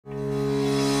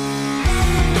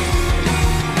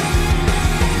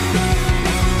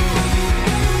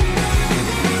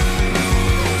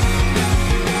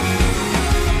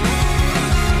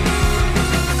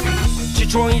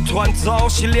团糟，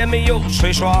洗脸没有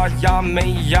水，刷牙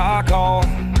没牙膏。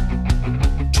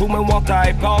出门忘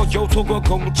带包，又错过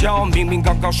公交，明明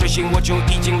刚刚睡醒我就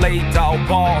已经累到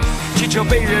爆。汽车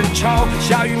被人超，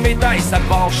下雨没带伞，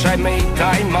暴晒没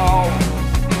带帽。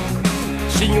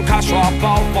信用卡刷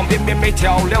爆，方便面没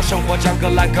调料，生活像个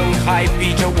烂梗还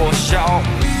逼着我笑。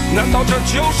难道这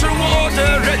就是我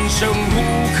的人生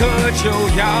无可救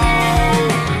药？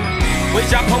回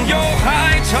家朋友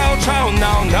还吵吵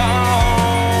闹闹，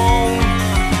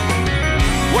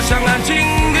我想安静，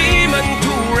你们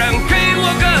突然给我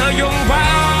个拥抱，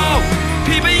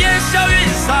疲惫也笑云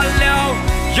散了，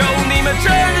有你们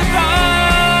真好。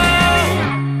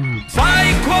在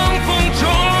狂风中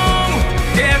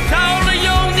跌倒了，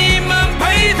有你们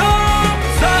陪同，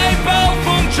在暴风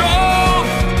中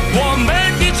我们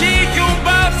一起拥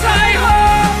抱彩虹，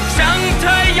向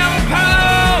太阳跑，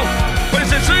浑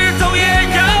身湿透也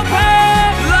要跑，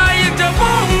来迎着风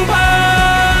暴，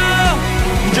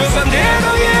就算跌倒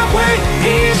也会一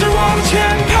直往前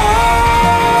跑。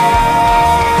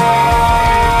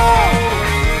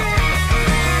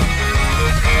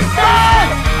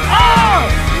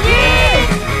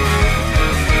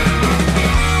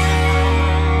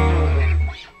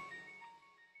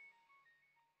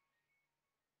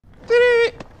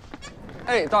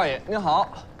哎，大爷您好，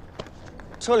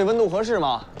车里温度合适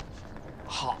吗？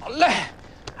好嘞。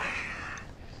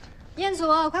彦祖，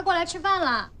快过来吃饭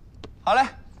了。好嘞。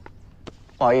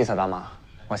不好意思，大妈，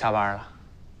我下班了。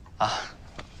啊。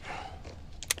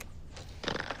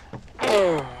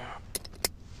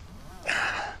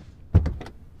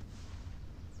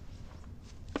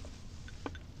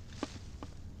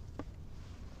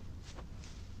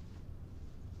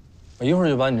我一会儿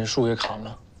就把你这树给砍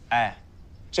了。哎。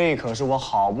这可是我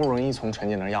好不容易从陈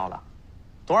姐那儿要的，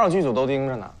多少剧组都盯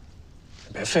着呢。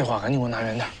别废话，赶紧给我拿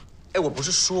远点。哎，我不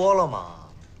是说了吗？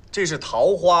这是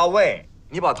桃花位，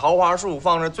你把桃花树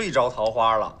放这最招桃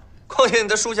花了。况且你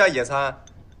在树下野餐，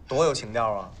多有情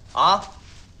调啊！啊，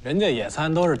人家野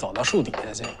餐都是走到树底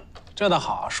下去，这倒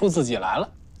好，树自己来了。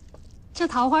这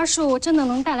桃花树真的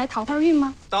能带来桃花运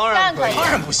吗？当然可以，当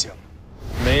然不行。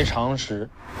没常识，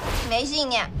没信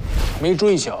念，没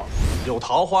追求。有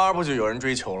桃花不就有人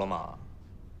追求了吗？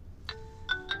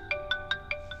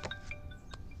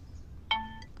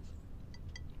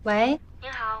喂，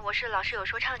您好，我是老师有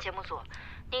说唱节目组，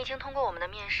你已经通过我们的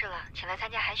面试了，请来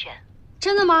参加海选。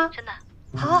真的吗？真的。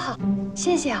好，好，好，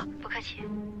谢谢啊。不客气。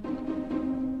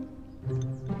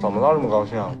怎么了这么高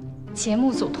兴？节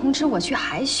目组通知我去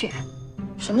海选。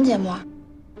什么节目啊？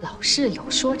老师有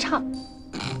说唱。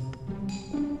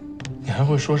你还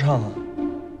会说唱啊？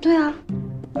对啊。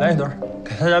来一段，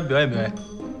给大家表演表演。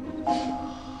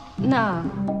那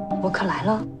我可来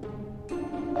了。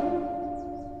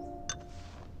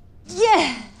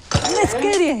Let's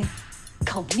get it！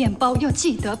 烤面包要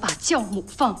记得把酵母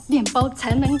放，面包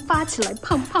才能发起来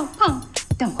胖胖胖。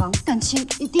蛋黄、蛋清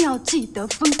一定要记得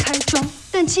分开装，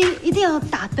蛋清一定要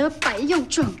打得白又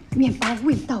壮。面包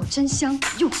味道真香，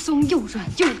又松又软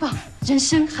又棒。人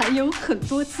生还有很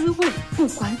多滋味，不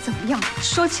管怎么样，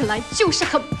说起来就是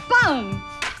很棒。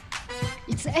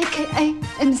It's AKA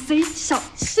MC 小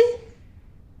溪。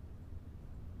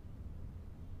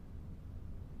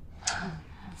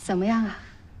怎么样啊？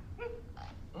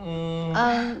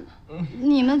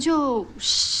你们就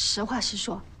实话实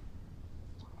说。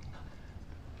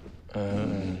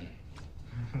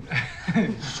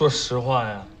说实话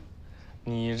呀，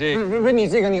你这不，你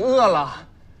这个你饿了，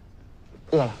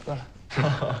饿了。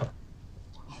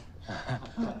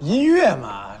音乐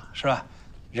嘛，是吧？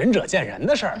仁者见仁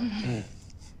的事儿。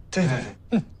对。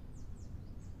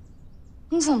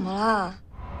你怎么了？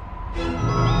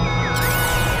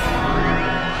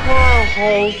太好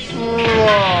吃了！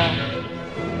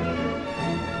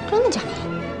真的假的？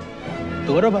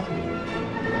得着吧。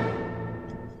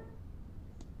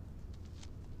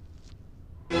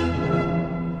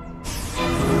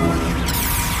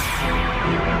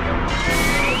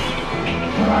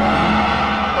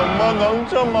怎么能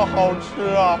这么好吃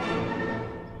啊？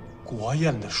国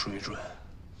宴的水准，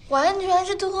完全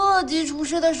是特级厨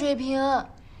师的水平。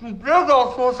你别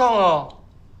搞说唱了，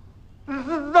你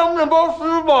是当面包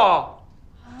师吧？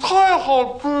太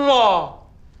好吃了！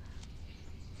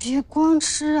别光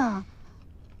吃啊！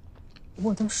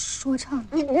我的说唱，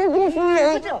你别多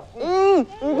吃点。面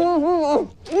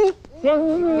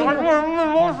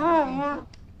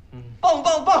包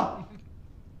师，棒！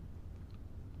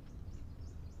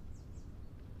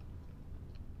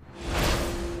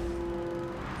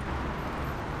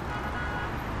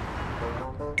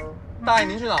大爷，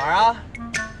您去哪儿啊？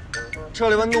车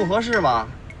里温度合适吗？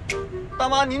大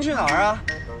妈，您去哪儿啊？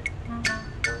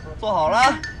坐好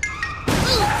了，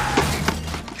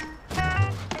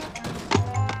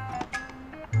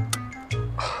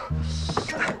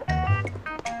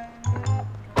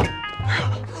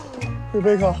瑞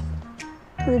贝卡，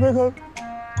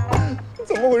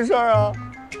怎么回事啊？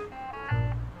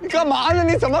你干嘛呢？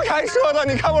你怎么开车的？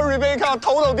你看我瑞贝卡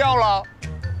头都掉了。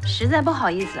实在不好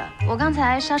意思，我刚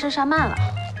才刹车刹慢了。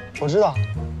我知道，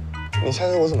你猜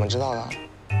猜我怎么知道的？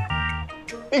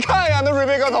你看呀，那瑞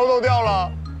贝卡头都掉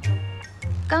了。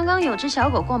刚刚有只小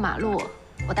狗过马路，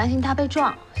我担心它被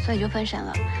撞，所以就分神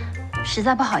了，实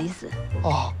在不好意思。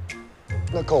哦，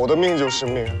那狗的命就是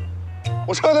命，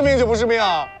我车的命就不是命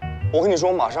啊！我跟你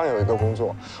说，我马上有一个工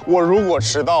作，我如果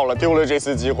迟到了，丢了这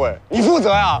次机会，你负责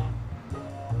呀。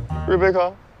瑞贝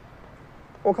卡，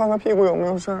我看看屁股有没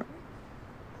有事儿，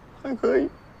还可以。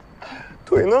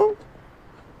腿呢？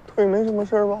腿没什么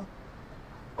事儿吧？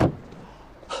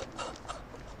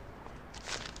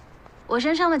我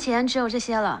身上的钱只有这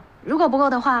些了，如果不够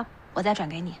的话，我再转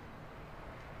给你。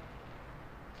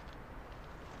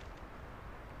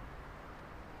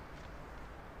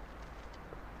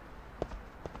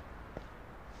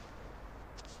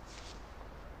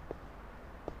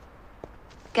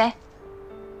给。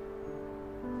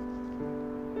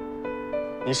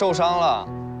你受伤了，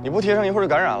你不贴上一会儿就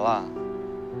感染了。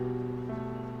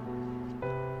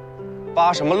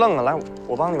扒什么愣啊？来，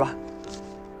我帮你吧。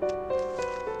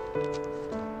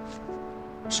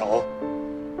手。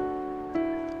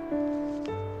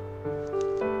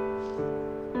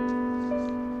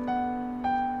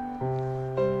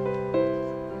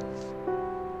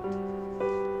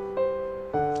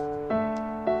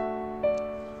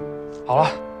好了，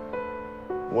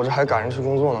我这还赶着去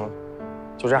工作呢，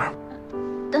就这样。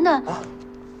等等，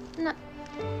那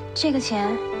这个钱，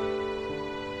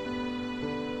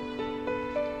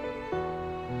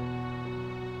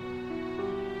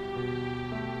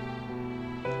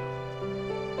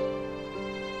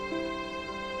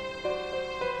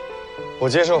我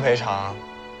接受赔偿，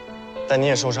但你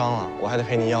也受伤了，我还得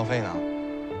赔你医药费呢。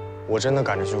我真的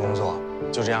赶着去工作，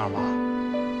就这样吧。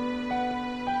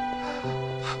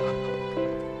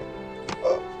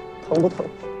疼不疼？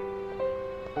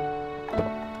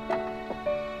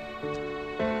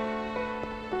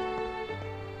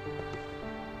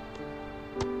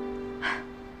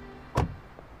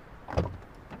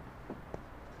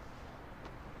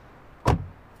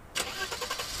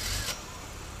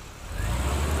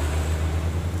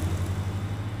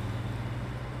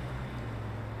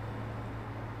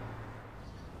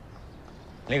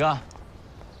雷哥，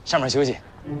上面休息。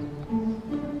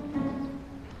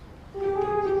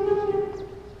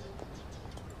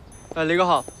哎，雷哥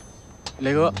好。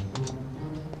雷哥，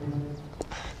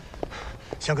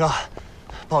翔哥，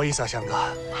不好意思啊，翔哥。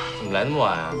怎么来那么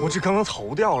晚啊？我这刚刚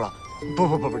头掉了，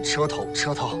不，车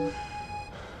头。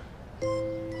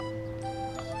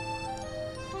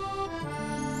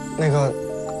那个，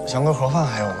翔哥盒饭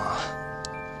还有吗？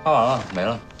发完了，没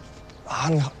了。啊，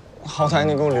你好歹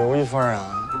你给我留一份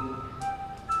啊。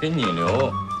给你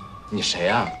留，你谁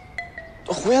啊？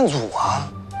胡彦祖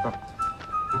啊。不是，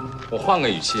我换个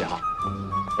语气哈，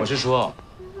我是说，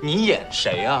你演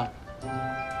谁啊？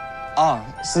啊，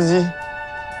司机。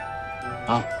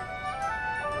啊。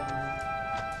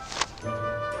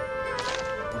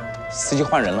司机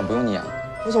换人了，不用你演了。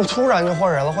你怎么突然就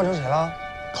换人了？换成谁了？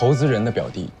投资人的表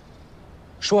弟，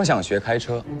说想学开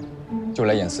车，就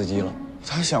来演司机了。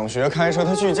他想学开车，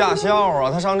他去驾校啊，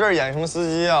他上这儿演什么司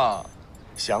机啊？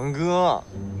翔哥，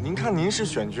您看您是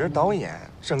选角导演，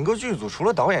整个剧组除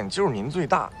了导演就是您最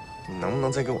大，你能不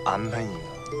能再给我安排一个？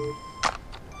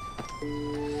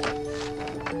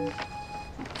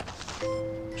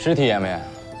尸体演没演？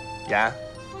演，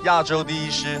亚洲第一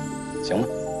师。行吧，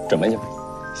准备去吧。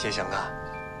谢谢翔哥。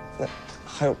那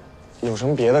还有什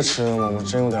么别的吃的吗？我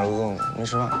真有点饿了，没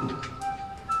吃饭。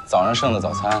早上剩的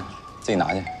早餐自己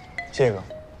拿去。谢谢哥。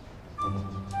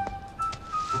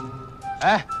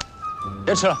哎，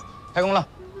别吃了，开工了。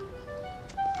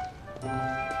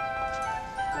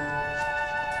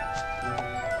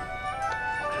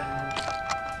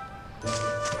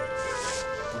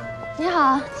你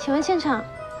好，请问现场？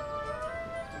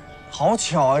好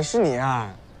巧啊，是你啊！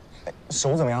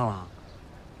手怎么样了？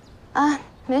啊，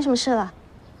没什么事了。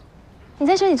你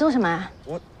在这里做什么啊？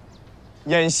我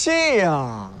演戏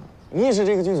呀。你也是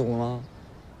这个剧组的吗？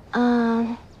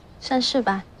嗯，算是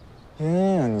吧。哎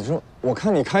呀，你说，我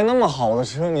看你开那么好的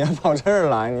车，你还跑这儿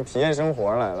来，你体验生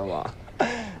活来了吧？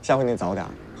下回你早点，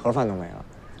盒饭都没了，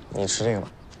你吃这个吧。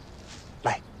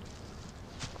来，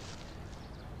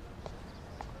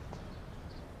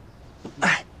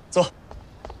哎，坐。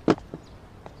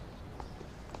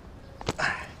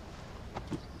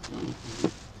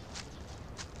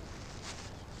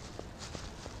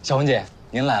小红姐，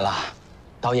您来了，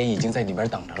导演已经在里边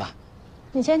等着了。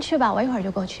你先去吧，我一会儿就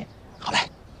过去。好嘞。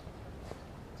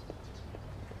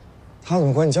他怎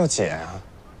么管你叫姐啊？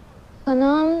可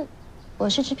能我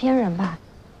是制片人吧。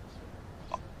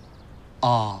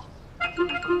哦。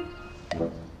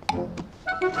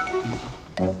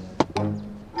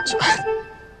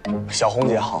小红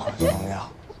姐好，小红姐好。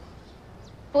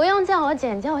不用叫我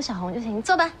姐，你叫我小红就行。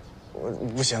坐吧。我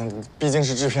不行，毕竟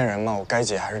是制片人嘛，我该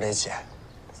姐还是得姐。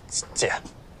姐。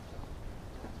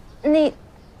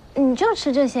你就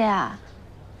吃这些啊？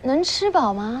能吃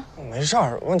饱吗？没事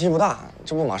儿，问题不大。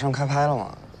这不马上开拍了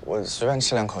吗？我随便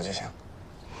吃2口就行。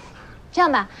这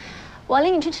样吧，我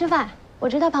领你去吃饭。我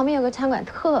知道旁边有个餐馆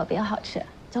特别好吃，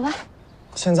走吧。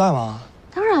现在吗？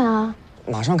当然啊。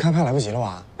马上开拍来不及了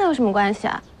吧？那有什么关系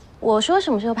啊？我说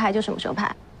什么时候拍就什么时候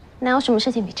拍，哪有什么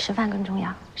事情比吃饭更重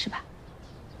要，是吧？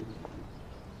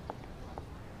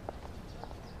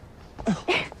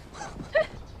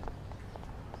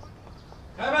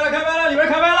开拍了，开拍了，里边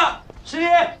开拍了！师弟，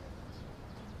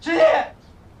师弟，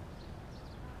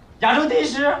亚洲第一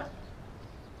师，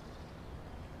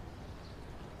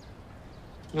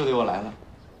又得我来了。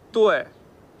对，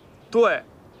对，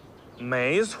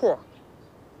没错，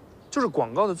就是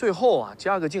广告的最后啊，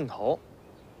加个镜头，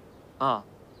啊，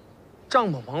帐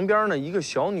篷旁边呢一个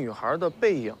小女孩的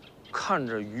背影，看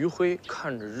着余晖，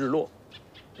看着日落，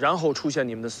然后出现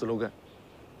你们的 slogan：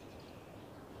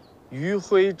 余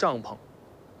晖帐篷，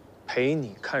陪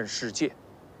你看世界。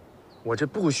我这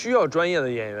不需要专业的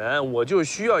演员，我就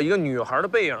需要一个女孩的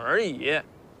背影而已。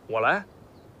我来，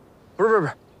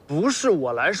不是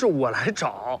我来，是我来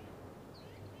找。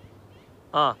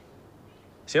啊，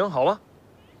行，好了，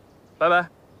拜拜。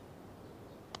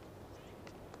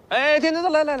哎，天，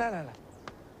来，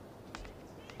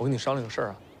我跟你商量个事儿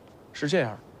啊，是这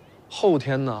样，后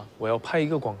天呢，我要拍一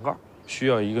个广告，需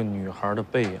要一个女孩的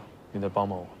背影，你得帮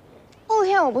帮我。后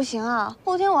天我不行啊，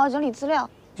后天我要整理资料。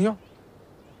哟，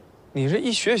你这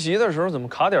一学习的时候怎么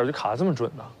卡点就卡这么准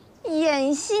呢？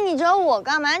演戏你找我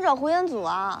干嘛？找胡彦祖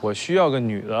啊？我需要个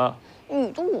女的。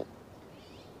女的我。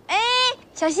哎，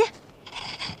小溪，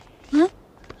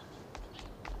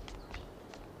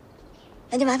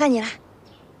那就麻烦你了。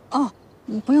哦，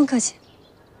你不用客气。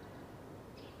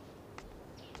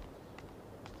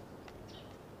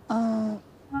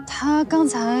他刚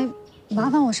才麻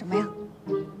烦我什么呀？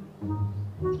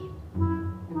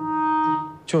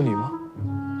就你吗？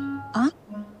啊？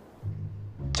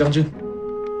将军。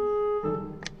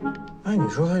哎，你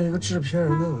说他一个制片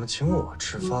人，他怎么请我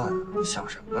吃饭啊？你想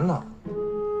什么呢？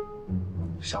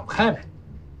想不开呗。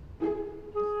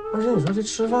而且你说这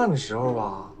吃饭的时候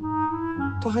吧，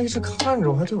他还一直看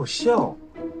着我，还对我笑。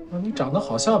你长得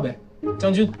好笑呗，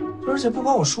将军。而且不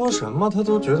管我说什么，他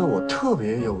都觉得我特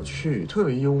别有趣，特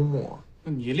别幽默。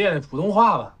那你练练普通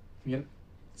话吧，你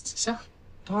下。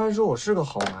他还说我是个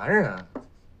好男人，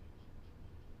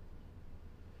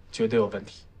绝对有问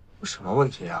题。什么问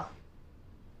题啊？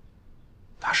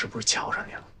他是不是瞧上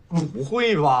你了？不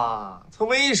会吧？他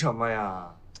为什么呀？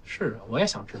是啊，我也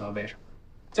想知道为什么。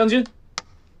将军。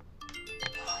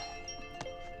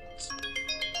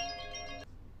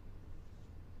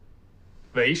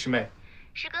喂，师妹。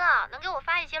师哥，能给我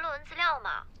发一些论文资料吗？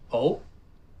哦，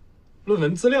论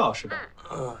文资料是吧？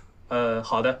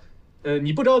好的。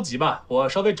你不着急吧？我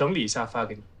稍微整理一下发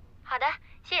给你。好的，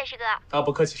谢谢师哥。啊，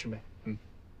不客气，师妹。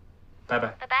拜拜。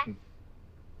拜拜。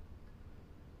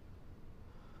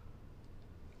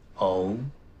哦，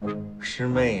师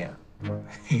妹呀，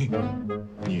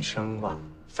女生吧？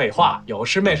废话，有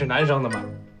师妹是男生的吗？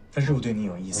但是我对你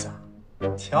有意思啊。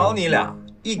瞧你俩，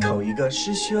一口一个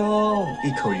师兄，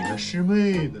一口一个师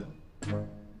妹的。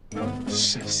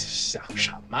是想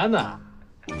什么呢？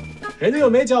人家又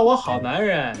没叫我好男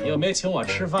人，又没请我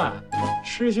吃饭，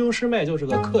师兄师妹就是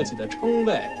个客气的称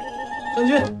谓。将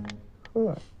军，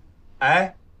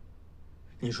哎，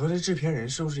你说这制片人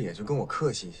是不是也就跟我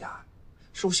客气一下？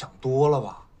是我想多了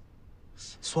吧？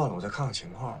算了，我再看看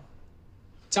情况吧。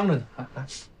僵着呢，来，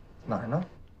哪儿呢？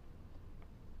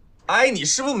哎，你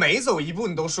是不是每走一步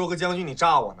你都说个将军，你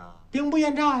炸我呢？兵不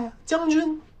厌诈呀，将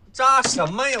军。炸什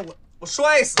么呀？我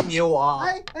摔死你！我。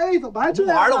哎，怎么还这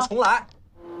样？不玩了，我重来。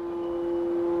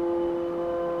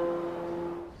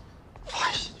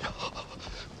哎呀，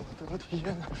我的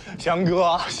天哪！翔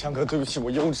哥，对不起，我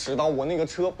又迟到。我那个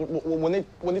车，我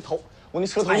那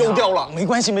车头又掉了。没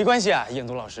关系啊，彦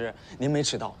祖老师，您没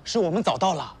迟到，是我们早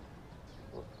到了。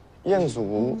彦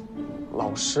祖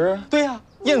老师？对呀，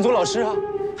彦祖老师啊，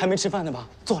还没吃饭呢吧？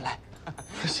坐来。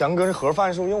翔哥，这盒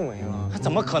饭是不是又没了？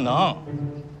怎么可能？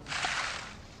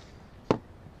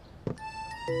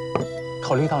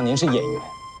考虑到您是演员，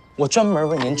我专门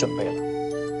为您准备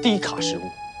了低卡食物。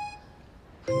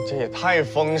这也太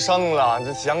丰盛了，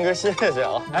这翔哥谢谢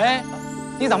啊！哎，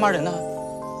你咋骂人呢？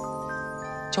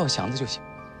叫我祥子就行，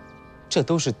这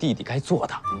都是弟弟该做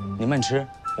的。你慢吃，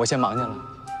我先忙去了。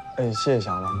哎，谢谢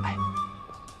祥子。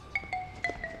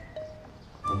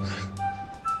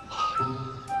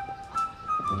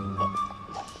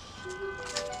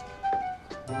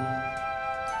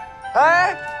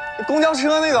哎，公交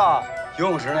车那个，游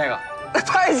泳池那个，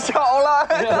太巧了！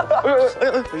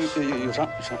有伤。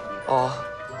啊，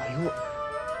哎呦，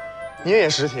你也演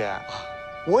尸体？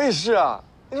我也是啊，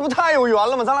你这不太有缘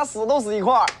了吗？咱俩死都死一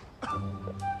块儿。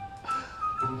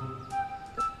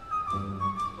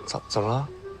怎么了？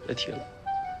别提了。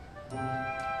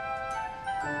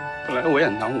本来我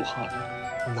演男5号的，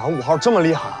男5号这么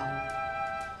厉害？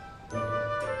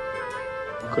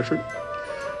可是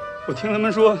我听他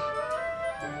们说，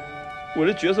我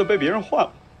这角色被别人换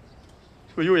了，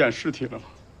这不又演尸体了吗？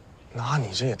那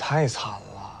你这也太惨了。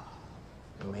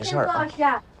没事儿。燕祖老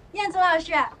师，燕祖老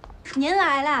师，您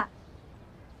来了。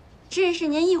这是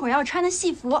您一会儿要穿的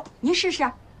戏服，您试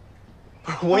试。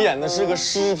不是，我演的是个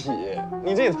尸体，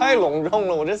你这也太隆重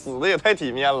了，我这死的也太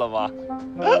体面了吧？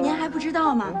您还不知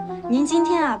道吗？您今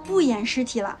天啊不演尸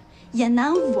体了，演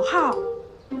男5号。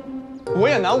我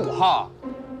演男5号，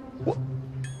我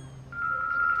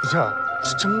不是，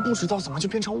是真不知道怎么就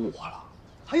变成我了。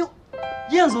哎呦，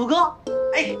彦祖哥，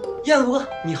哎，彦祖哥，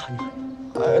你好，你好。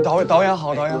哎，导演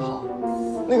好，导演好。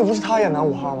那个不是他演男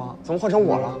5号吗？怎么换成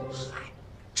我了？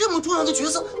这么重要的角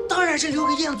色，当然是留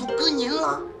给彦祖哥您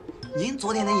了。您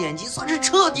昨天的演技算是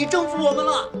彻底征服我们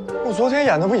了。我昨天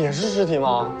演的不也是尸体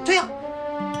吗？对呀，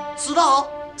死得好，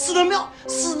死得妙，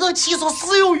死得其所，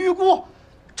死有余辜。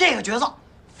这个角色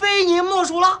非您莫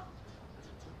属了。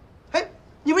哎，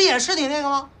你不是演尸体那个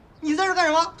吗？你在这干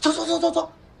什么？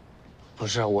走。不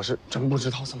是，我是真不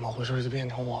知道怎么回事就变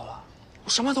成我了，我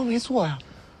什么都没做呀。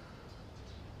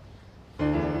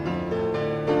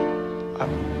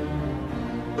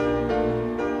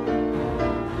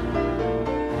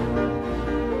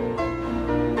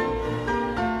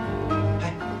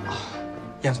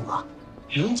彦祖哥，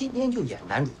您今天就演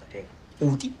男主的这个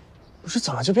武帝，不是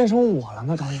怎么就变成我了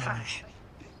呢？导演，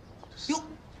哟，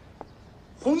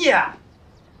红姐，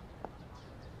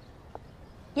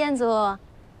彦祖，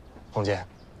红姐，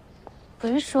不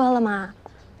是说了吗？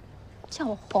叫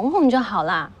我红红就好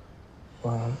了。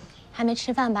嗯，还没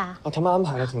吃饭吧？他们安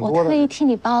排了挺多的。我特意替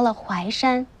你包了淮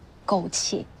山、枸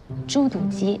杞、猪肚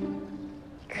鸡，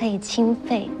可以清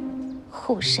肺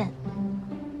护肾。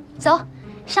走。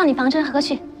上你房车喝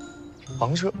去。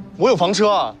房车？我有房车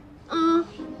啊。嗯。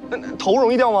那头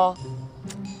容易掉吗？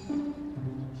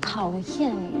讨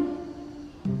厌你。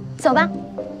走吧。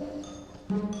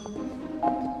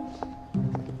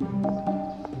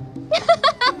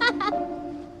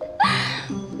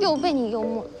又被你幽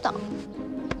默到。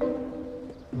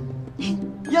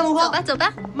彦祖哥，走吧，走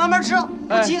吧，慢慢吃，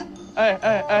不急。哎。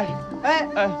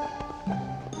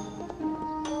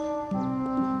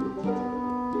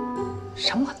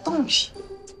什么东西？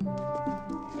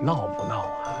闹不闹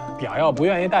啊？表要不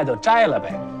愿意戴就摘了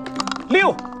呗。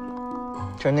6，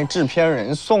这那制片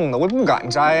人送的，我不敢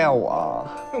摘呀，我。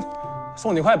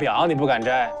送你块表你不敢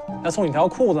摘，那送你条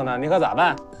裤子呢？你可咋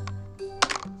办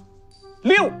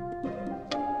？6。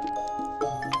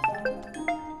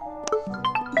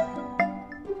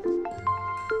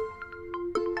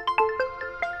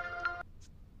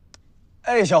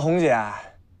哎，小红姐。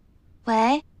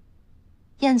喂，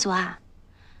彦祖啊。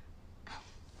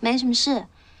没什么事，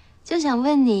就想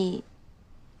问你，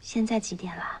现在几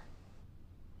点了？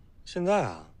现在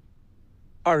啊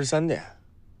，23点。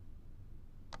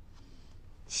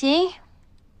行，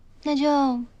那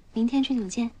就明天剧组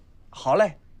见。好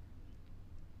嘞。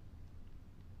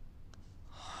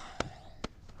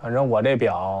反正我这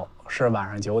表是晚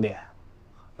上9点，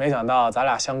没想到咱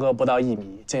俩相隔不到1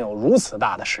米，竟有如此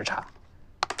大的时差。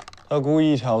他故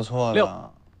意调错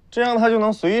了。这样他就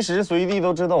能随时随地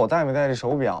都知道我戴没戴这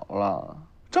手表了。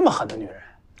这么狠的女人，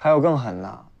还有更狠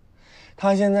的，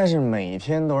他现在是每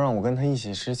天都让我跟他一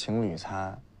起吃情侣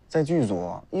餐，在剧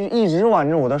组一直挽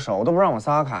着我的手，都不让我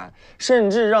撒开，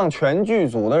甚至让全剧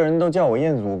组的人都叫我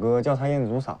彦祖哥，叫他彦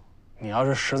祖嫂。你要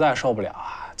是实在受不了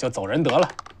啊，就走人得了。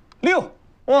6，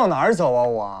我往哪儿走啊？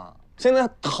我现在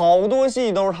好多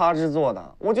戏都是他制作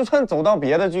的，我就算走到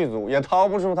别的剧组，也逃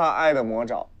不出他爱的魔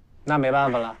爪。那没办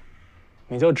法了。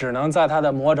你就只能在他的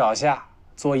魔爪下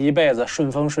做一辈子顺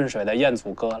风顺水的彦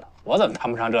祖哥了。我怎么谈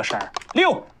不上这事儿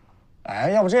？6，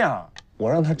哎，要不这样，我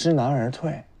让他知难而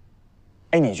退。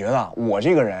哎，你觉得我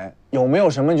这个人有没有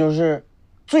什么就是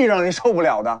最让人受不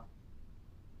了的？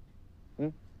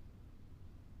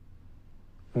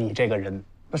你这个人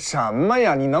什么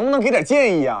呀？你能不能给点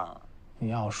建议啊？你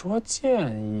要说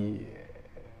建议，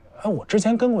哎，我之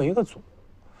前跟过一个组，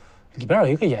里边有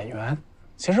一个演员，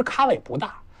其实咖位不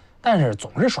大，但是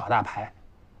总是耍大牌。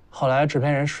后来制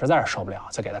片人实在是受不了，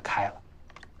就给他开了。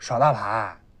耍大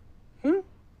牌？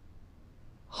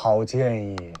好建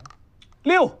议。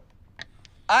6。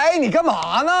哎，你干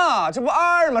嘛呢？这不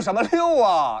2吗？什么6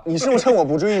啊？你是不是趁我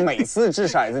不注意，每次掷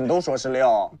骰子你都说是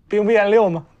6？兵不厌6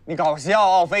吗？你搞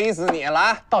笑，飞死你！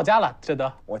来，到家了，志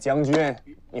德。我将军，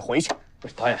你回去。不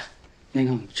是导演，您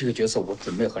看这个角色我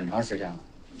准备很长时间了，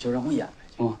你就让我演呗，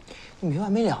行吗？你没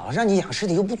完没了了，让你演尸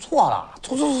体就不错了。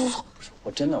走。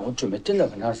我准备真的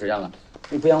很长时间了，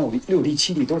你不演我6滴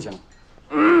7滴都行。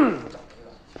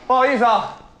不好意思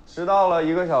啊，迟到了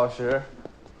1个小时。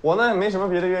我呢也没什么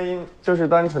别的原因，就是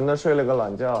单纯的睡了个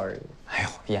懒觉而已。哎呦，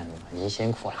燕子，您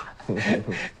辛苦了。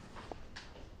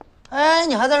哎，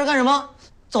你还在这干什么？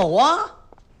走啊！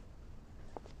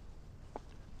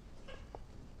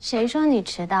谁说你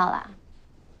迟到了？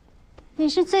你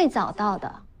是最早到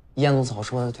的。燕总早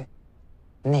说的对，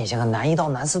那些个男1到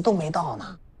男4都没到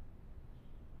呢。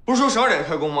不是说12点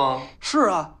开工吗？是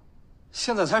啊，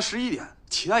现在才11点，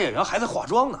其他演员还在化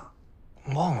妆呢。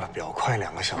忘了表，快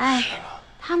2个小时哎，了。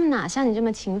他们哪像你这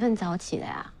么勤奋早起的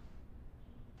呀？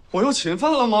我又勤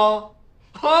奋了吗？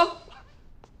啊？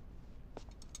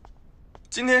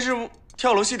今天是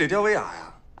跳楼戏得吊威亚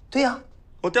呀？对呀，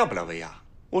我吊不了威亚，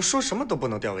我说什么都不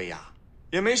能吊威亚，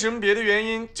也没什么别的原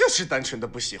因，就是单纯的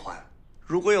不喜欢。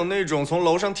如果有那种从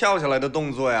楼上跳下来的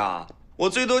动作呀，我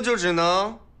最多就只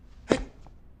能，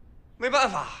没办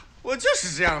法，我就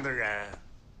是这样的人。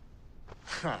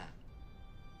哼。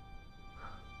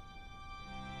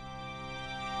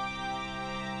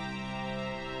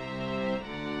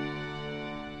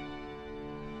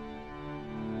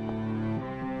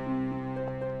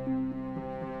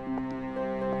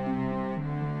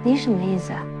你什么意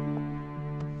思啊？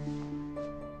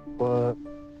我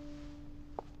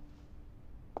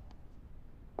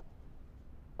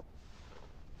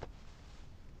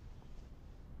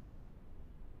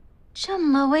这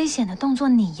么危险的动作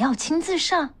你要亲自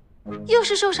上，要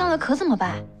是受伤了可怎么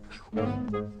办？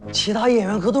其他演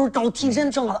员可都是找替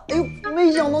身上的。哎呦，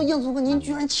没想到燕祖哥您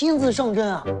居然亲自上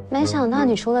阵啊！没想到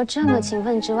你除了这么勤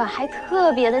奋之外，还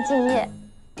特别的敬业。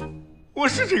我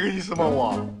是这个意思吗？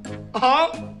我，啊？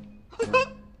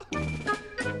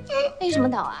那什么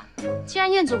导啊？既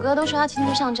然彦祖哥都说要亲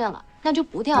自上阵了，那就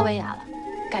不吊威亚了，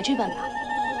改剧本吧。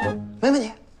没问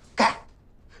题，改。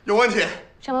有问题？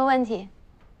什么问题？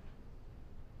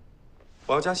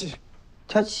我要加戏。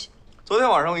加戏。昨天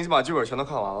晚上我已经把剧本全都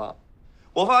看完了。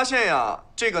我发现呀，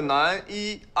这个男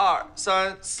1、2、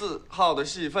3、4号的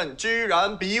戏份居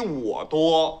然比我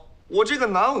多。我这个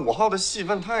男5号的戏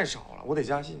份太少了，我得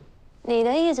加戏。你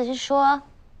的意思是说，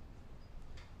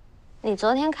你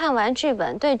昨天看完剧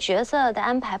本对角色的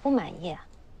安排不满意啊？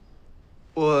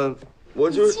我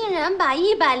就你竟然把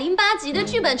108集的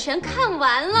剧本全看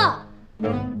完了！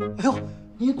哎呦，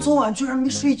您昨晚居然没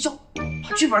睡觉，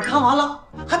把剧本看完了，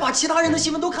还把其他人的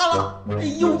戏份都看了。哎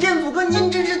呦，彦祖哥，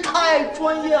您真是太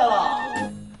专业了。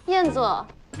彦祖，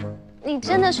你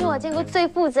真的是我见过最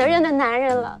负责任的男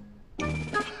人了。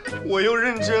我又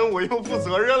认真，我又负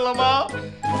责任了吗？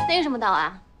那个什么导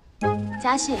啊，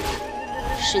加戏，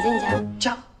使劲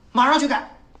加，马上去改。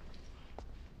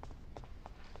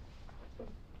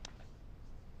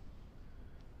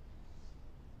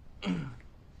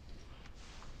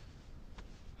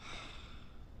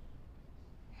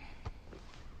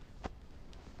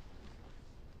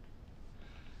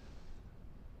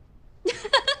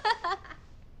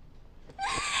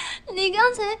你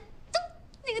刚才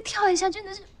那个跳一下真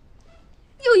的是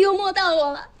又幽默到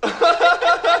我了。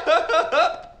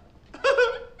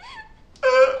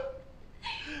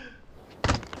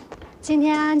今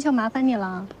天就麻烦你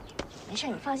了。没事，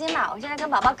你放心吧，我现在跟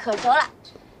宝宝可熟了，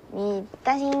你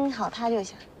担心好他就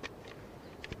行。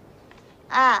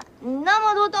哎，你那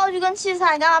么多道具跟器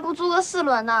材，你干嘛不租个4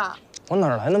轮呢？我哪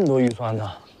来那么多预算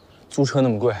呢？租车那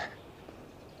么贵。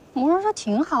摩托车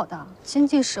挺好的，经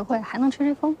济实惠，还能吹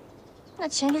吹风。那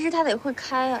前提是他得会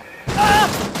开啊。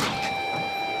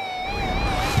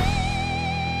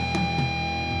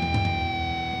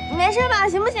你没事吧？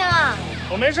行不行啊？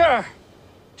我没事，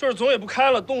就是总也不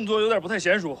开了，动作有点不太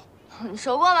娴熟。你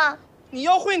熟过吗？你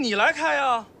要会，你来开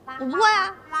呀。我不会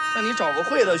啊。那你找个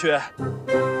会的去。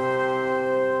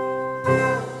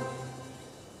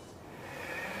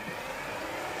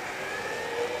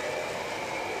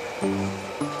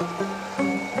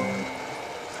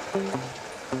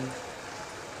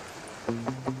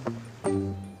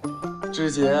志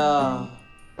杰啊，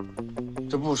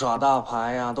这不耍大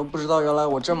牌呀，都不知道原来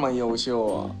我这么优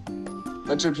秀啊！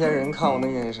那制片人看我的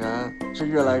眼神是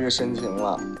越来越深情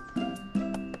了，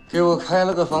给我开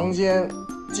了个房间，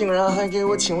竟然还给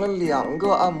我请了2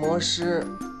个按摩师，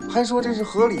还说这是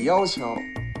合理要求。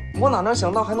我哪能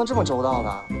想到还能这么周到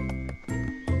呢？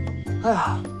哎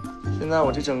呀，现在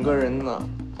我这整个人呢，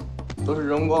都是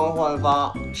容光焕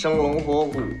发、生龙活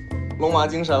虎、龙马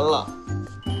精神了。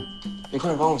你快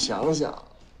点帮我想想，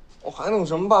我还能有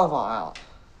什么办法呀？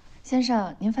先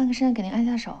生，您翻个身，给您按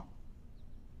下手。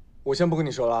我先不跟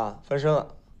你说了，翻身了。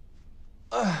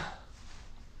哎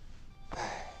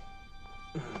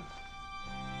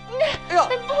呀，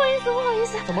不好意思，不好意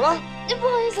思。怎么了？不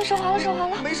好意思，手滑了，手滑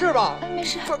了。没事吧？没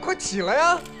事。快起来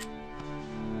呀！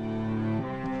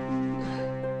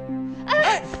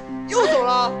哎，又走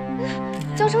了。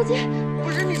脚抽筋。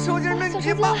不是你抽筋，那你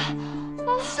别扒，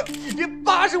你别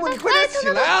扒着我，你快点起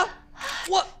来啊！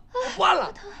我完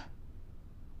了。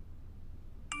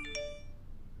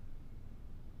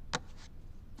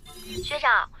学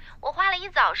长，我花了一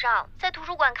早上在图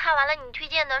书馆看完了你推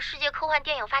荐的世界科幻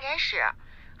电影发展史，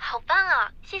好棒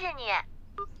啊！谢谢你。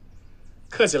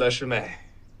客气了，师妹。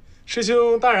师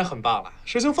兄当然很棒了，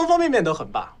师兄方方面面都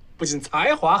很棒，不仅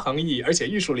才华横溢，而且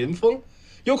玉树临风。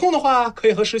有空的话，可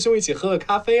以和师兄一起喝个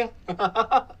咖啡啊。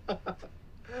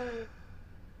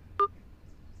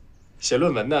写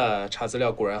论文呢，查资料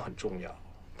固然很重要，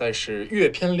但是阅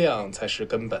片量才是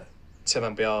根本，千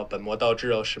万不要本末倒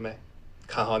置哦，师妹。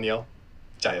看好你哦，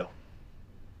加油！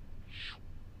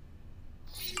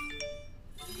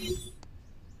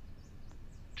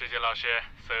志杰老师，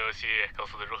所有戏构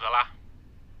思的如何啦？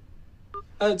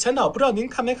钱导，不知道您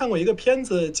看没看过一个片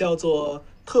子，叫做《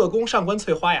特工上官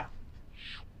翠花》呀？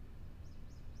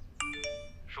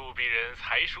恕鄙人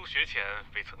才疏学浅，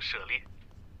未曾涉猎。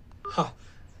哈，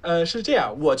是这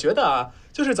样，我觉得啊，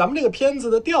就是咱们这个片子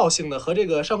的调性呢，和这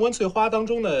个上官翠花当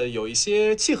中呢有一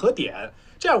些契合点。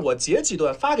这样，我截几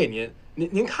段发给您，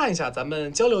您看一下，咱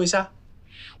们交流一下。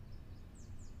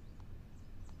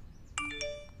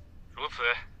如此，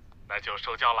那就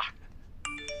受教了。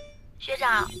学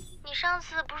长，你上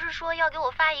次不是说要给我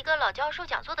发一个老教授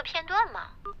讲座的片段吗？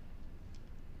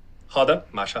好的，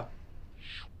马上。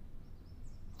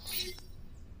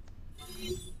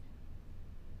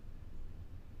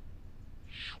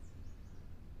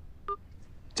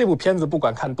这部片子不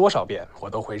管看多少遍，我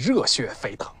都会热血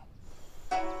沸腾。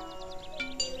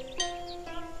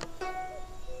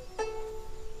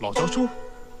老教授，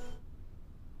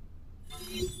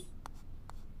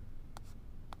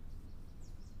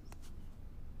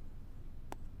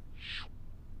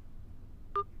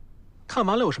看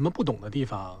完了有什么不懂的地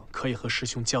方，可以和师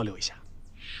兄交流一下。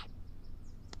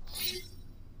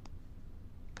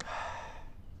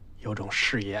有种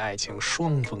事业爱情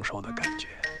双丰收的感觉。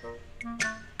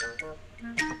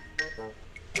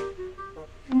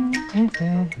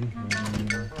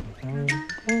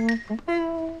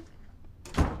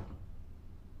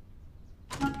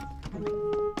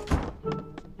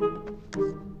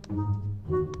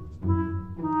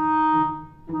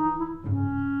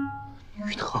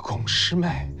女特工师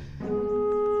妹，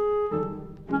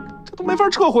这都没法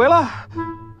撤回了。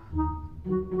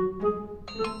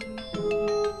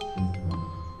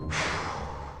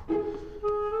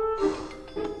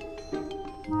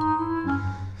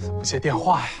怎么不接电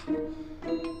话呀？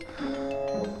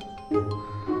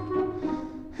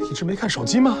一直没看手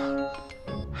机吗？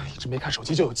一直没看手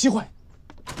机就有机会。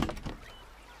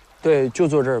对，就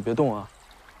坐这儿，别动啊。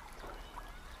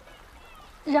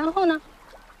然后呢？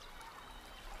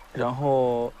然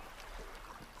后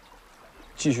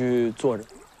继续坐着，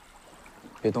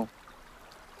别动。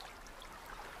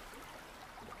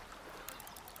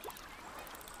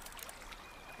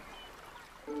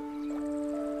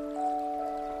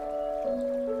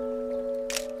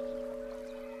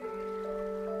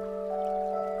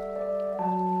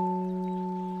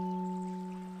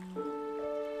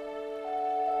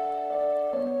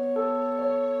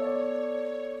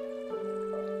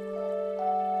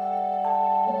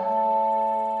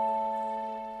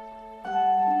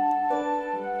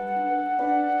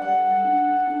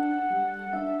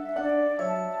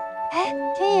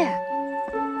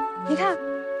你看，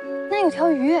那有条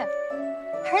鱼，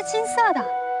还是金色的。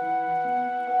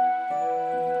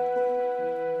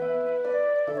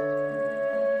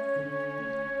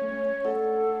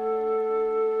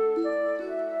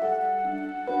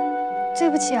对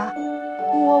不起啊，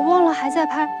我忘了还在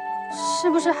拍，是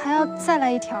不是还要再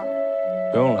来一条？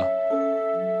不用了。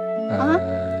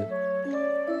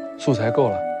素材够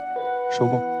了，收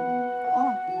工。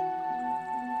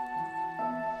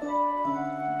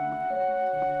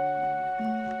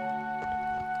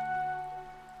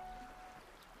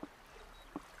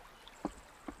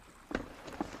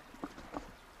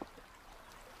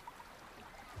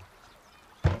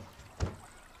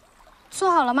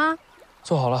好了吗？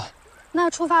做好了。那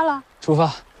出发了。出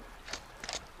发。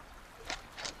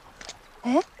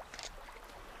哎，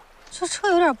这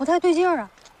车有点不太对劲儿啊，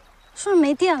是不是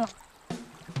没电了？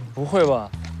不会吧？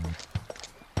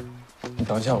你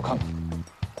等一下，我看看。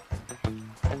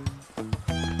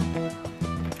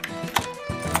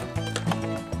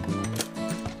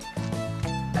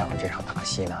待会儿这场打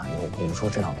戏呢，有武术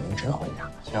指导的您指导一下。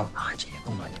行啊，这些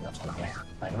动作你能做到位啊？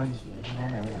没问题，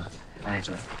哎，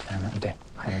对，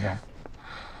还有这儿。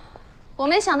我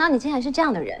没想到你竟然是这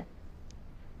样的人。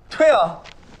对啊，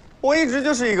我一直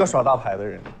就是一个耍大牌的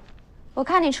人。我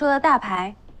看你除了大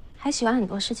牌，还喜欢很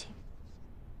多事情。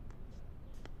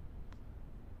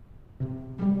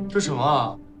这什么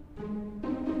啊？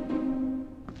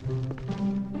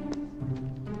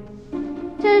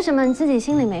这是什么？你自己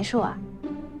心里没数啊？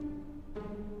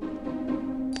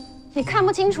你看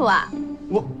不清楚啊？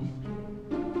我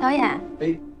导演，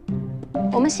哎，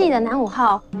我们戏里的男5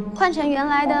号换成原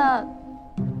来的，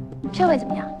这位怎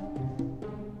么样？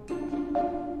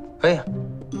可以，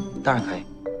当然可以。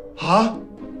啊？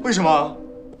为什么？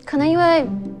可能因为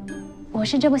我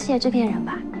是这部戏的制片人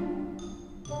吧。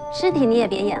尸体你也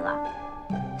别演了，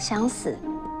想死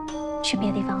去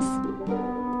别地方死。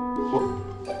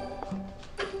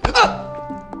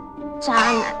渣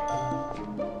男！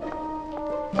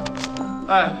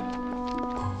哎，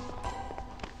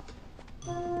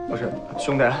不是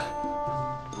兄弟，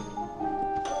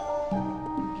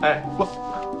哎我。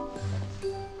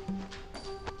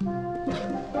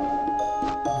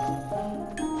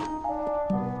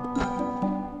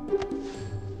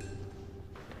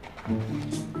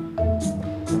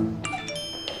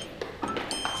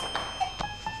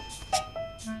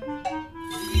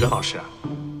袁老师，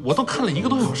我都看了1个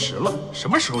多小时了，什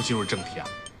么时候进入正题啊？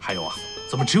还有啊，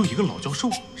怎么只有一个老教授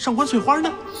上官翠花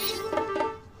呢？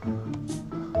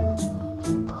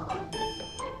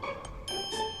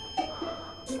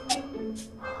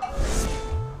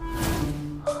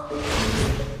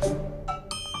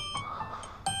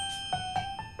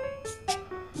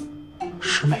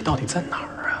石美到底在哪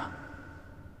儿啊？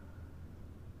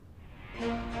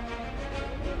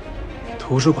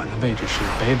图书馆的位置是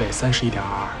北纬31.22，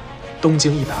东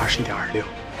经121.26。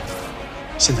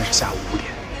现在是下午5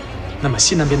点，那么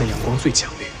西南边的阳光最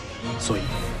强烈，所以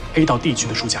A 到 D 区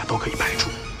的书架都可以排除。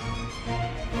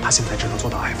他现在只能做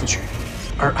到 F 区，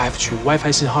而 F 区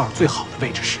WiFi 信号最好的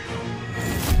位置是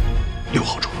6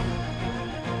号桌。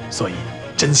所以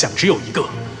真相只有一个，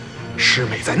石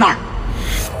美在那儿。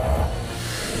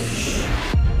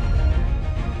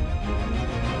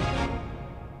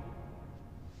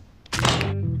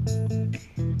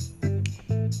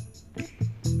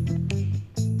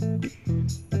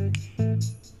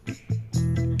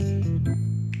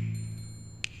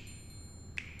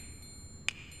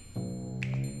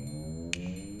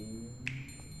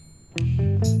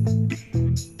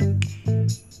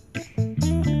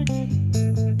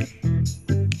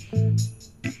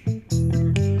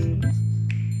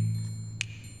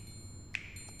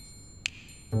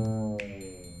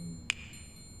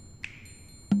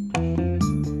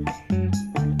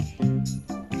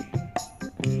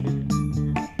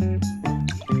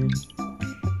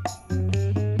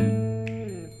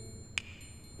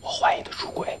怀疑的出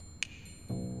轨。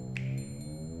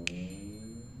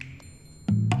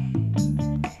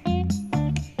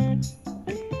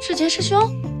世杰师兄，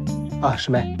啊，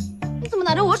师妹，你怎么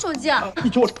拿着我手机啊？你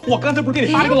听我说，我刚才不是给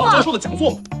你发了个老教授的讲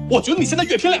座吗？我觉得你现在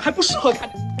阅片量还不适合看。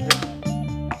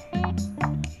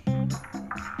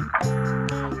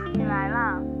你来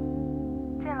了，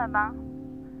进来吧。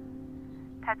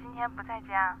他今天不在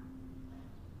家，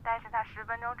但是他10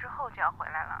分钟之后就要回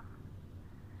来了。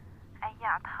哎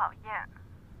呀，讨厌！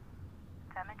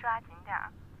咱们抓紧点儿。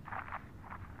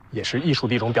也是艺术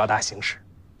的一种表达形式。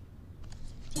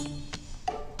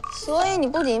所以你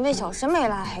不仅被小师妹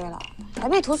拉黑了，还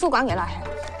被图书馆给拉黑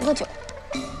了。喝酒。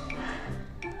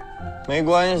没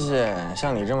关系，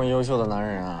像你这么优秀的男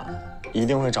人啊，一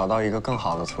定会找到一个更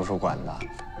好的图书馆的。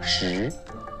10。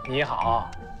你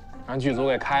好，让剧组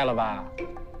给开了吧，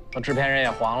和制片人也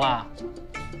黄了。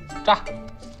炸！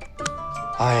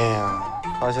哎呀，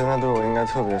他现在对我应该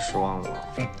特别失望吧？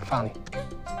放你。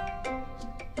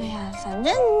哎呀，反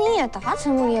正你也达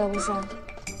成目的了，不是？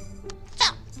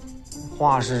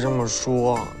话是这么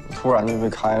说，突然就被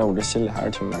开了，我这心里还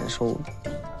是挺难受的。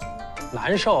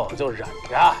难受就忍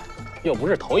着，又不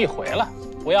是头一回了，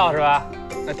不要是吧？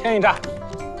那添一炸。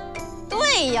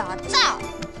对呀，炸！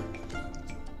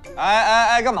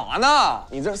哎，干嘛呢？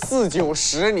你这4、9、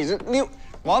10，你这6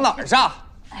往哪儿炸？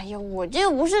哎呀，我这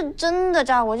个不是真的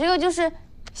炸，我这个就是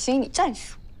心理战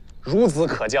术。孺子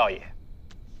可教也。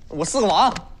我4个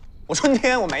王，我春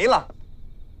天我没了。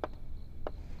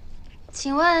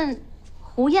请问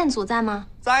胡彦祖在吗？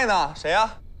在呢，谁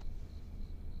呀？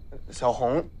小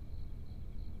红。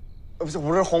不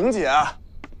是红姐。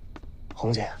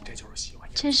红姐，这就是喜欢。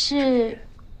这是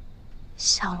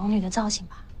小龙女的造型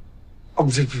吧？哦，不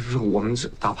是，我们这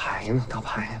打牌呢，打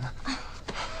牌呢。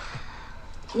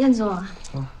彦祖，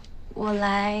我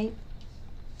来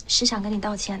是想跟你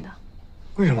道歉的。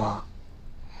为什么？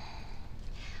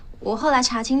我后来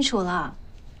查清楚了，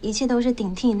一切都是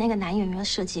顶替你那个男演员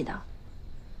设计的。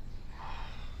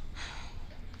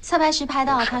侧拍时拍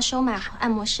到他收买按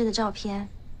摩师的照片，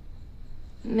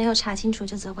没有查清楚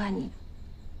就责怪你，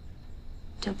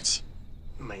对不起。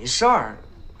没事儿，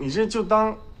你这就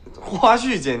当花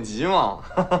絮剪辑嘛，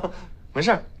没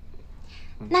事儿。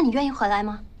那你愿意回来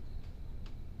吗？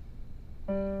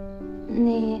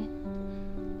你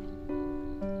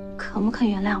肯不肯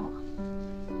原谅我？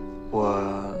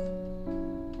我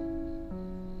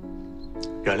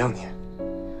原谅你，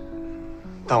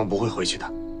但我不会回去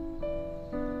的。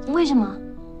为什么？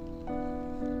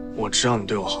我知道你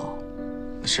对我好，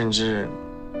甚至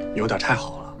有点太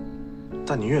好了。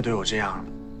但你越对我这样，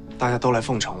大家都来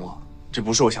奉承我，这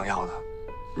不是我想要的。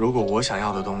如果我想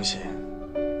要的东西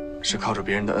是靠着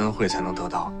别人的恩惠才能得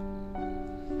到，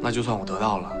那就算我得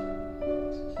到了，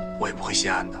我也不会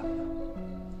心安的。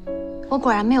我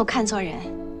果然没有看错人，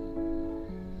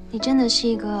你真的是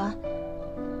一个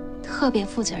特别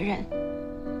负责任、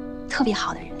特别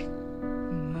好的人。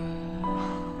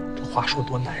这话说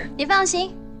多男人。你放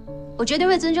心，我绝对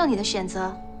会尊重你的选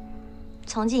择。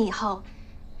从今以后，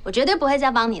我绝对不会再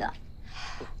帮你了，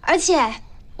而且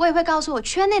我也会告诉我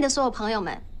圈内的所有朋友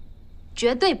们，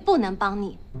绝对不能帮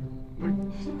你。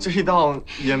这一道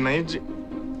也没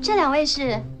这两位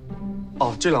是？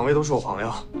哦，这两位都是我朋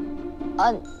友。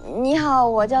你好，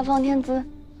我叫方天姿。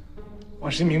我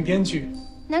是一名编剧。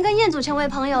能跟彦祖成为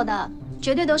朋友的，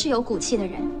绝对都是有骨气的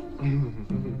人。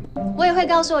我也会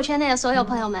告诉我圈内的所有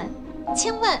朋友们，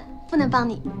千万不能帮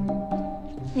你，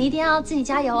你一定要自己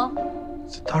加油哦。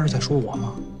他是在说我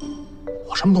吗？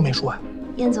我什么都没说呀。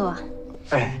彦祖，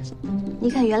哎，你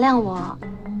肯原谅我，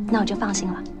那我就放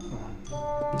心了。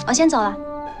我先走了。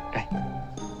哎。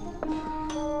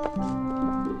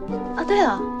啊，对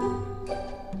了，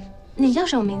你叫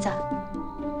什么名字啊？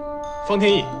方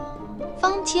天逸。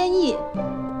方天逸。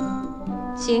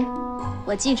行，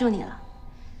我记住你了。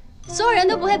所有人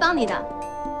都不会帮你的，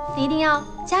你一定要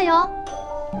加油，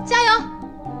加油！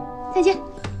再见。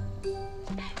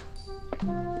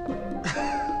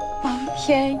方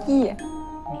天逸，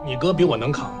你哥比我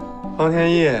能扛。方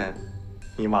天逸，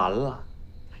你完了，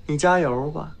你加油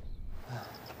吧。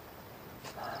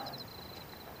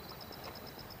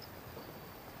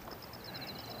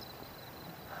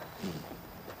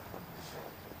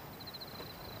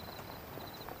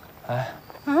哎，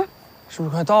是不是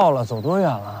快到了？走多远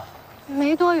了？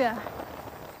没多远，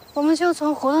我们就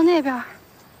从湖的那边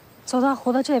走到湖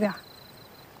的这边。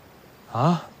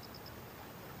啊？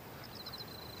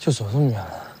就走这么远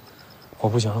了？我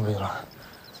不行了，不行了，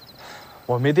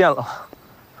我没电了，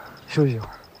休息一会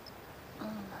儿。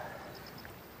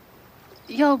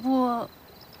要不，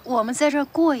我们在这儿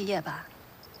过一夜吧？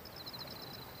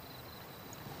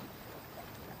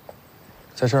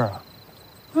在这儿啊？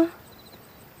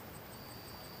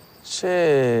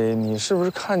这你是不是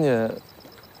看见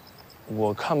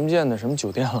我看不见的什么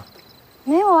酒店了？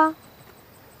没有啊，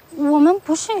我们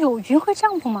不是有云会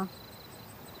帐篷吗？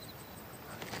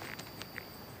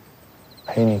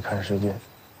陪你看世界。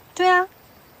对啊。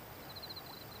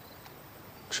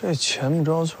这前不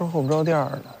着村后不着店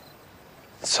的，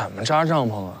怎么扎帐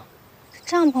篷啊？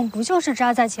帐篷不就是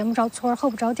扎在前不着村后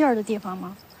不着地儿的地方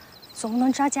吗？总不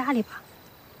能扎家里吧？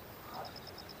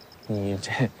你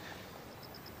这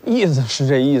意思是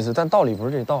这意思，但道理不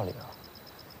是这道理啊。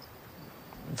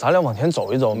咱俩往前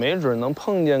走一走，没准能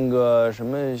碰见个什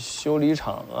么修理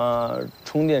厂啊、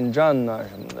充电站呐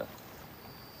什么的。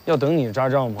要等你扎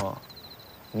帐篷，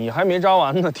你还没扎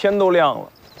完呢，天都亮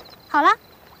了。好了，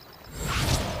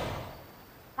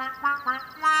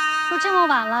都这么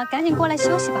晚了，赶紧过来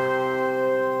休息吧。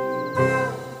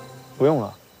不用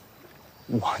了，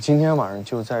我今天晚上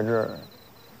就在这儿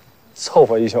凑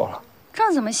合一宿了。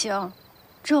这怎么行？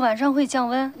这晚上会降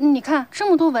温，你看这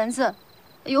么多蚊子，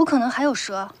有可能还有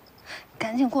蛇，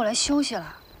赶紧过来休息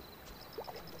了。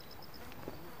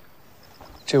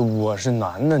这我是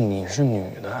男的，你是女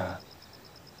的，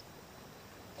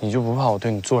你就不怕我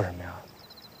对你做什么呀？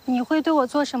你会对我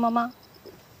做什么吗？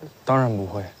当然不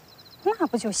会。那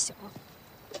不就行了？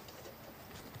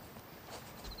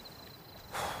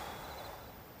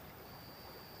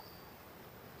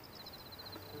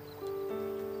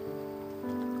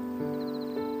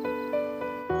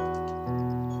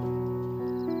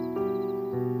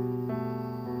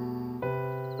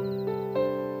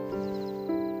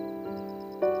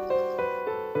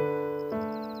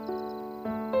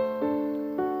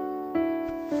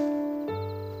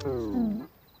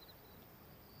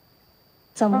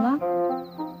怎么了？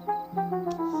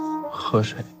喝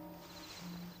水。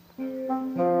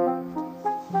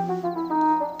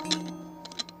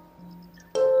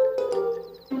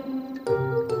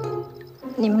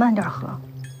你慢点喝。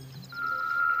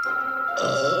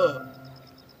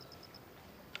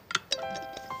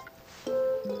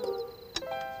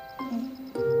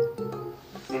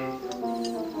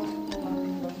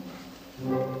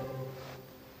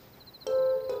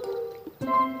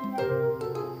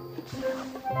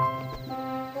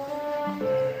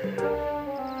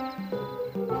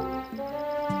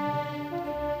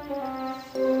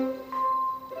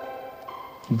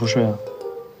你不睡啊？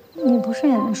你不是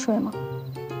也没睡吗？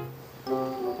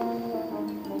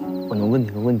我能问你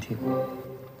个问题吗？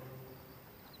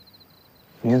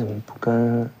你怎么不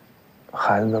跟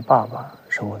孩子的爸爸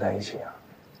生活在一起啊？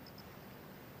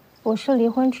我是离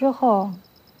婚之后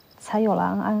才有了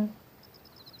安安。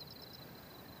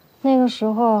那个时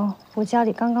候我家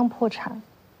里刚刚破产，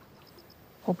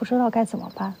我不知道该怎么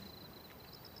办，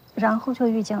然后就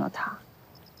遇见了他。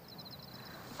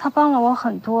他帮了我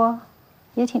很多，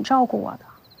也挺照顾我的。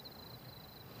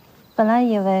本来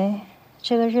以为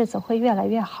这个日子会越来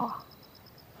越好，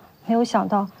没有想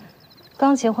到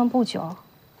刚结婚不久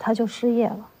他就失业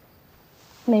了，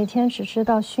每天只知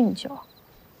道酗酒，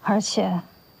而且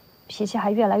脾气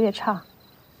还越来越差。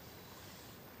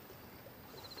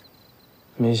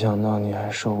没想到你还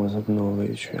受过这么多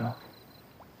委屈啊！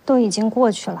都已经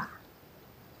过去了。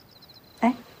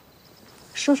哎，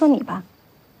说说你吧。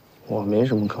我没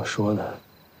什么可说的，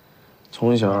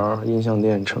从小音像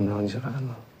店成长起来的，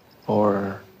偶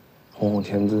尔哄哄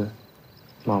天字，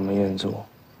骂骂彦祖，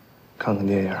看看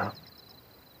电影。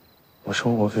我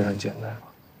生活非常简单。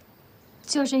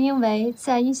就是因为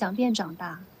在音响店长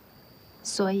大，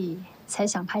所以才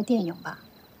想拍电影吧？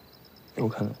有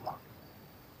可能吧。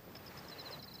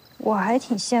我还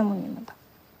挺羡慕你们的。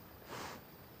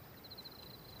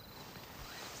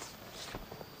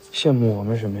羡慕我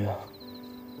们什么呀？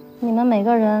你们每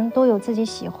个人都有自己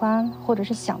喜欢或者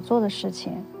是想做的事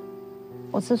情。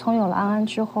我自从有了安安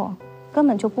之后，根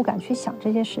本就不敢去想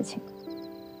这些事情，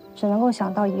只能够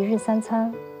想到一日三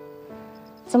餐，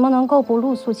怎么能够不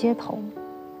露宿街头？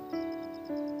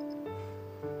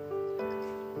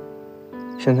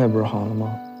现在不是好了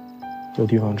吗？有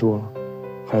地方住了，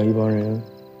还有一帮人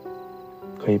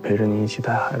可以陪着你一起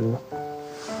带孩子，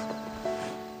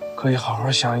可以好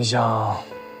好想一想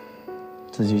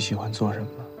自己喜欢做什么。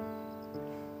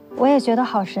我也觉得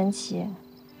好神奇，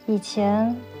以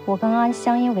前我跟安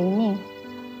相依为命，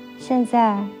现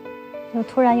在又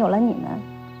突然有了你们，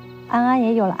安安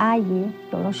也有了阿姨，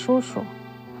有了叔叔，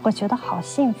我觉得好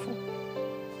幸福，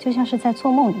就像是在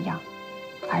做梦一样，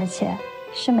而且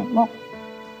是美梦。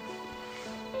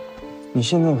你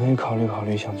现在可以考虑考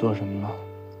虑想做什么了。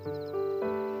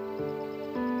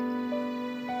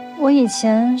我以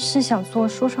前是想做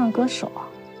说唱歌手，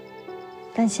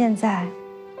但现在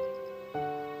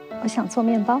我想做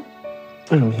面包。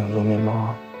为什么想做面包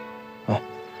啊？哎，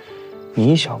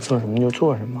你想做什么就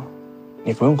做什么，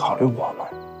你不用考虑我们。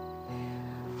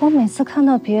我每次看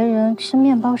到别人吃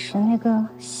面包时那个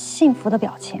幸福的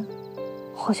表情，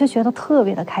我就觉得特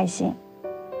别的开心。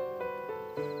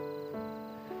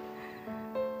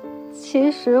其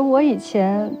实我以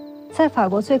前在法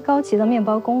国最高级的面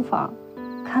包工坊，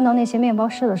看到那些面包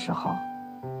师的时候，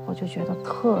我就觉得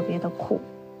特别的酷。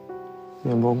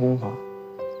面包工坊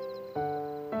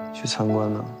去参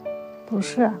观呢？不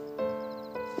是，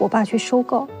我爸去收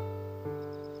购。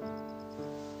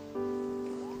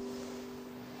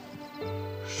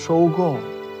收购？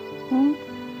嗯，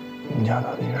你家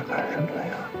到底是干什么的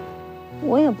呀？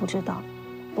我也不知道，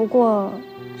不过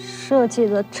设计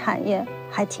的产业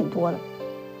还挺多的。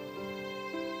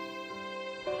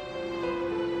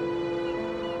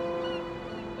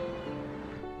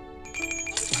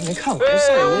还没看完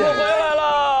下一页。回来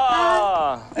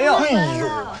了！哎呦，哎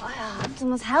呀，怎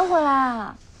么才回来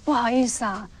啊？不好意思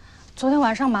啊，昨天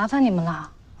晚上麻烦你们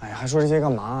了。哎呀，还说这些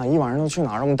干嘛？一晚上都去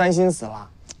哪儿了？我们担心死了。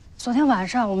昨天晚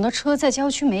上我们的车在郊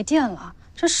区没电了，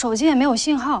这手机也没有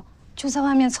信号，就在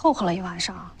外面凑合了一晚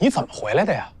上。你怎么回来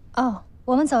的呀？哦，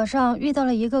我们早上遇到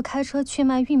了一个开车去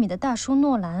卖玉米的大叔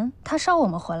诺兰，他捎我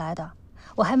们回来的，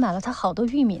我还买了他好多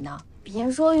玉米呢。别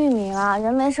说玉米了，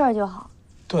人没事就好。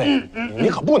对，你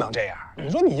可不能这样。你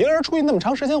说你一个人出去那么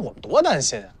长时间，我们多担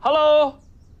心啊。Hello。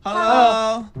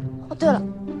哦，对了，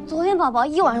昨天宝宝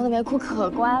一晚上都没哭，可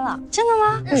乖了。真的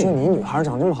吗？我说你女孩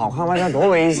长这么好看，外边多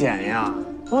危险呀！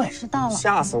对，知道了，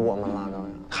吓死我们了都。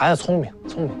孩子聪明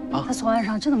啊！他昨晚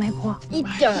上真的没哭，一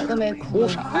点都没哭。哭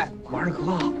啥呀？玩的可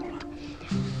好了。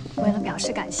为了表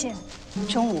示感谢，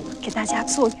中午给大家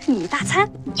做玉米大餐。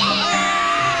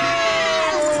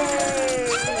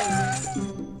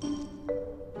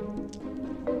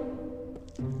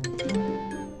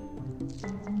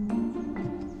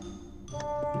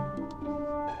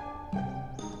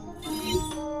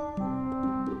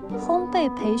费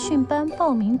培训班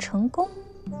报名成功。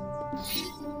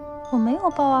我没有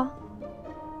报啊。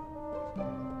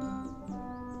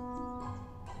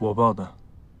我报的。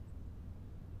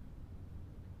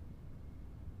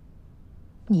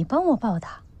你帮我报的？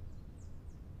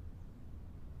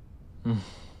嗯。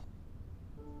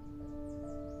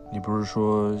你不是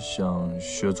说想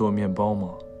学做面包吗？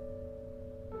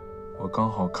我刚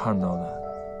好看到的，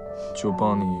就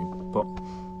帮你报。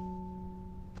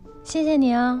谢谢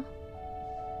你啊。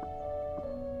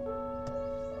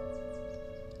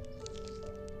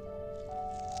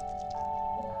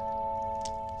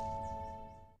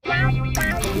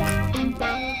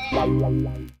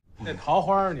那桃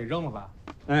花你扔了吧？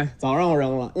哎，早让我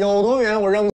扔了，有多远我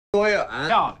扔多远。漂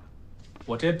亮！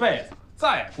我这辈子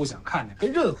再也不想看见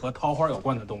跟任何桃花有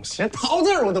关的东西，连桃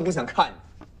字我都不想看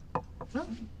见。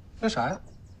那啥呀？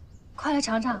快来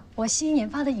尝尝我新研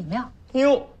发的饮料。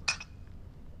哟，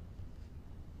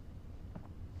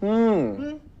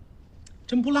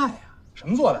真不赖呀！什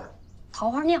么做的？桃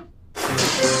花酿。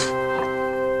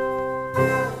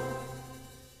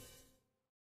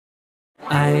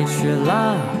爱吃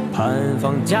辣，盼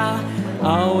放假，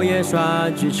熬夜刷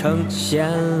剧成仙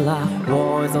啦。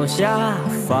我走下，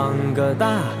放个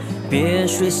大，别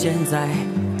睡现在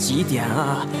几点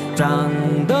啊？战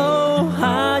斗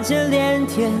哈欠连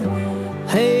天，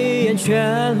黑眼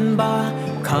圈吧，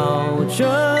靠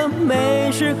着美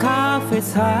式咖啡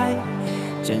才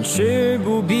坚持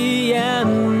不闭眼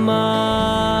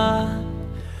吗？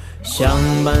想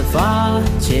办法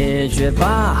解决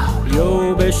吧，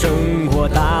又被生活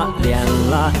打脸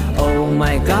了。Oh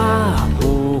my god，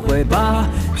 不会吧，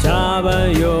下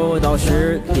班又到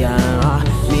10点啊！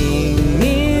明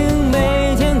明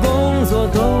每天工作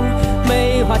都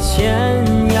没花钱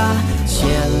呀，钱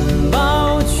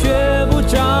包却不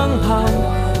长好，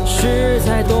是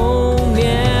在冬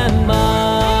眠。